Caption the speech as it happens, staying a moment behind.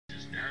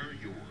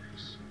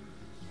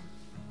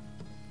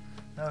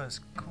That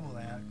was cool,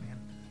 Alec, man.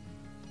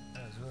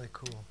 That was really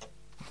cool.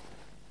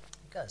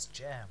 You guys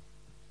jam.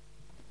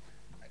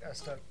 I gotta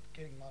start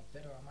getting more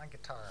better on my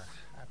guitar,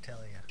 I tell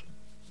you.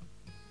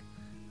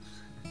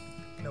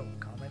 No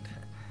comment.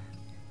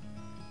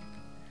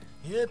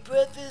 Your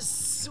breath is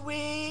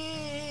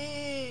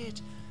sweet.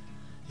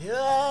 Your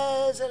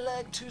eyes are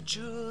like two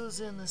jewels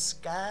in the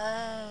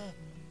sky.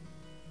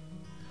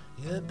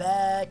 Your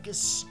back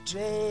is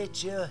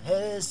straight, your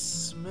hair is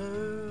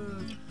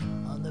smooth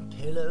on the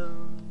pillow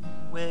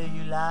where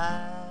you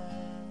lie.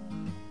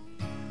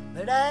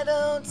 But I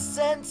don't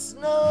sense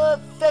no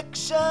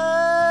affection,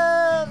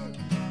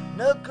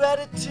 no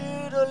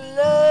gratitude or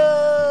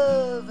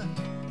love.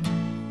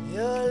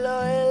 Your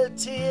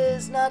loyalty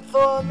is not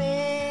for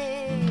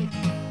me,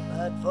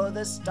 but for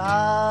the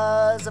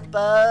stars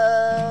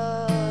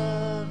above.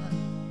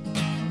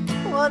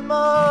 One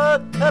more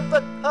cup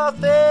of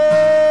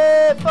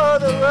coffee for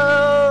the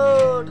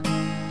road.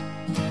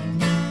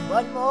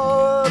 One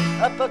more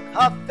cup of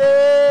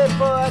coffee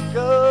before I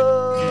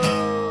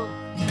go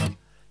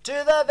to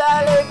the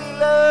valley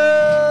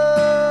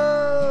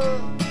below.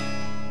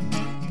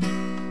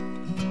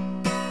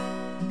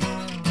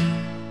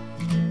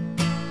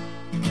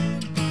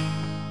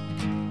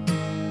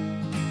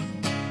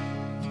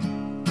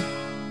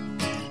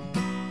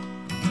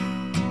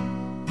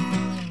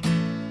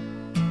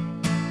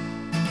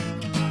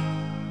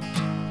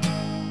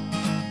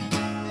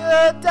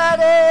 Your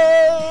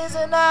daddy's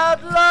an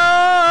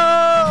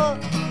outlaw,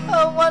 a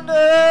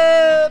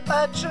wanderer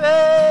by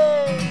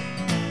trade.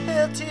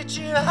 He'll teach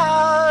you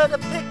how to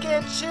pick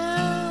and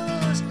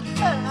choose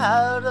and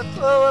how to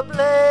throw a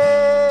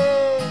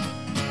blade.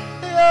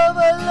 He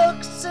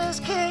overlooks his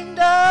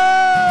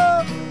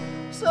kingdom,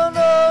 so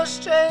no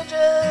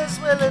strangers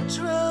will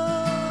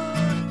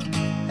intrude.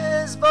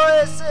 His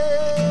voice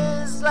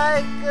is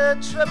like a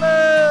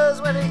tremors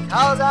when he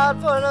calls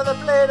out for another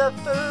plate of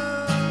food.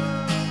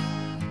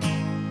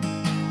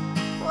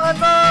 One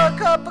more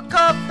cup of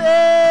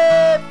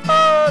coffee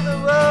for the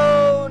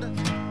road.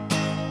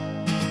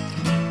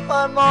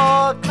 One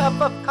more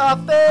cup of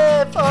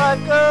coffee before I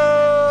go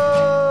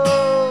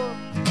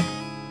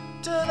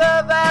to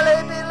the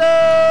valley below.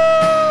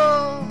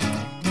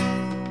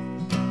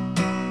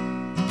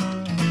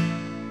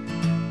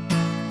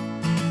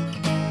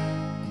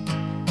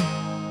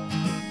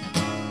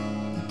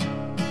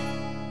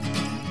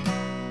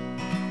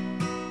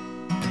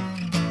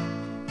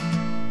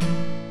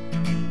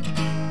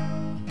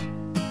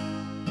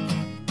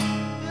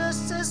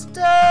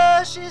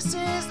 She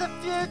sees the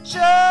future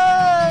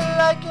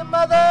like your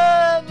mother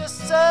and your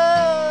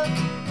son.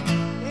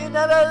 You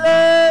never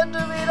learn to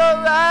read or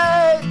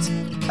write.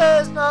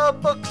 There's no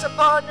books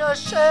upon your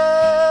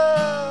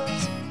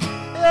shelves.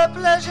 Your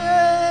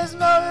pleasure is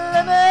no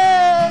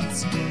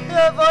limits.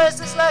 Your voice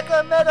is like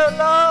a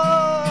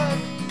meadowlark.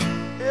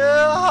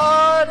 Your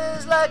heart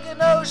is like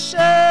an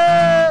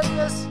ocean,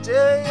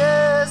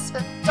 mysterious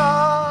and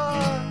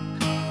dark.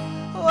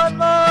 One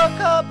more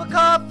cup of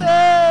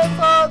coffee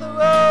for the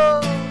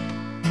road.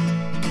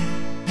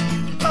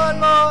 One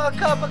more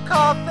cup of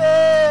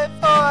coffee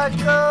before I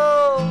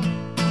go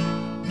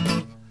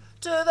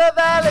to the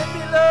valley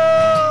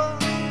below.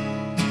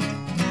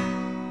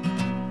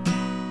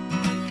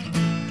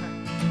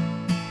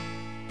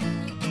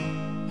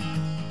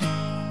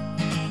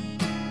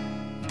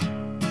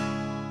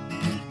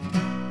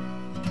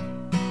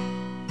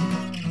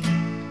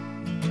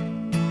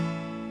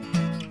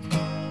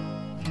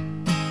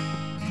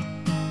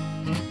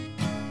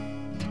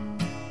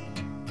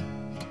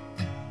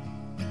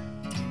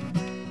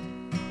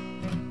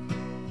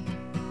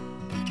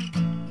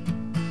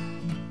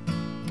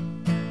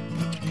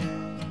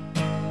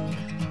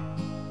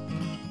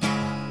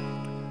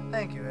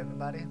 Thank you,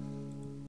 everybody.